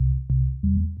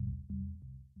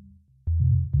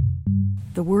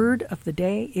The word of the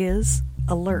day is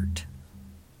alert.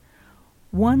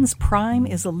 One's prime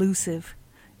is elusive.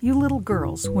 You little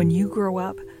girls, when you grow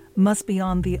up, must be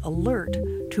on the alert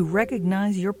to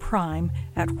recognize your prime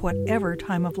at whatever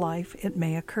time of life it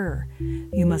may occur.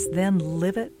 You must then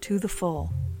live it to the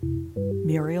full.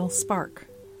 Muriel Spark.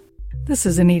 This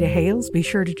is Anita Hales. Be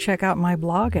sure to check out my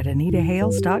blog at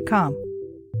anitahales.com.